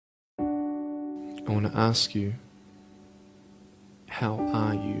I want to ask you, how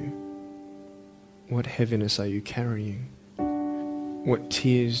are you? What heaviness are you carrying? What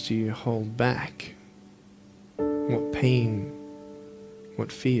tears do you hold back? What pain,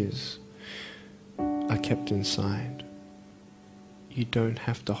 what fears are kept inside? You don't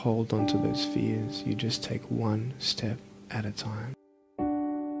have to hold on to those fears. You just take one step at a time.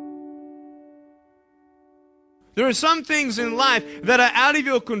 There are some things in life that are out of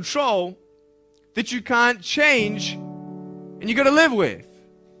your control that you can't change, and you got to live with.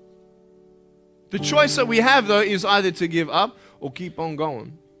 The choice that we have, though, is either to give up or keep on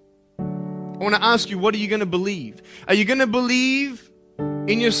going. I want to ask you, what are you going to believe? Are you going to believe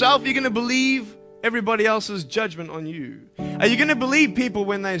in yourself? Are you going to believe everybody else's judgment on you? Are you going to believe people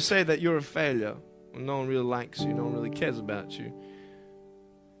when they say that you're a failure? Well, no one really likes you, no one really cares about you.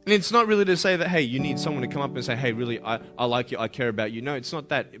 And it's not really to say that, hey, you need someone to come up and say, hey, really, I like you, I care about you. No, it's not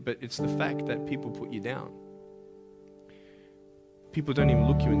that, but it's the fact that people put you down. People don't even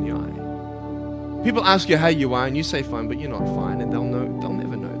look you in the eye. People ask you how you are, and you say fine, but you're not fine, and they'll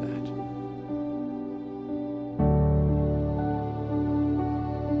never know that.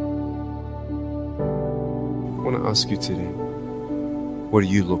 I want to ask you today, what are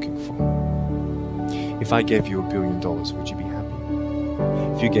you looking for? If I gave you $1 billion, would you be happy?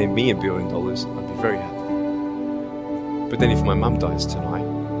 If you gave me $1 billion, I'd be very happy. But then if my mum dies tonight,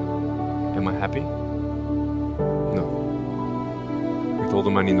 am I happy? No. With all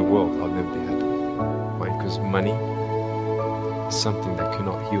the money in the world, I'll never be happy. Why? Because money is something that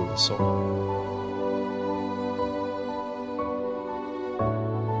cannot heal the soul.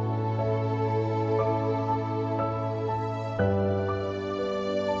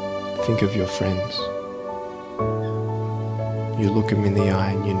 Think of your friends. You look them in the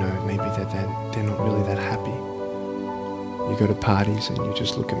eye and you know maybe that they're not really that happy. You go to parties and you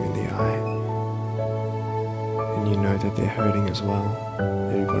just look them in the eye and you know that they're hurting as well.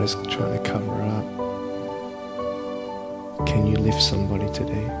 Everybody's trying to cover it up. Can you lift somebody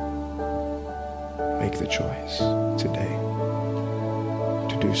today? Make the choice today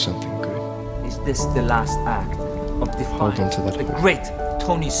to do something good. Is this the last act of Hold on to defying that the hope. great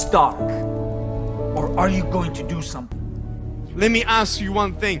Tony Stark? Or are you going to do something? Let me ask you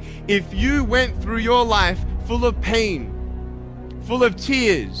one thing. If you went through your life full of pain, full of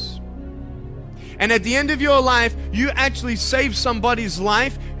tears, and at the end of your life, you actually saved somebody's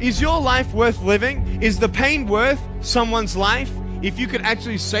life, is your life worth living? Is the pain worth someone's life if you could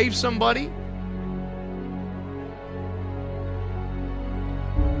actually save somebody?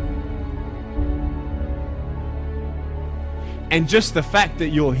 And just the fact that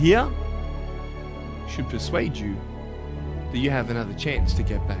you're here should persuade you that you have another chance to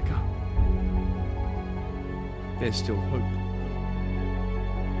get back up. There's still hope.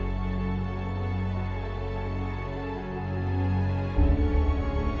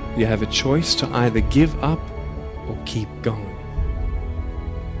 You have a choice to either give up or keep going.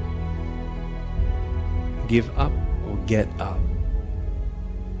 Give up or get up.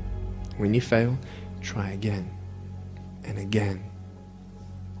 When you fail, try again and again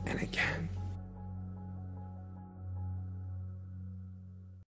and again.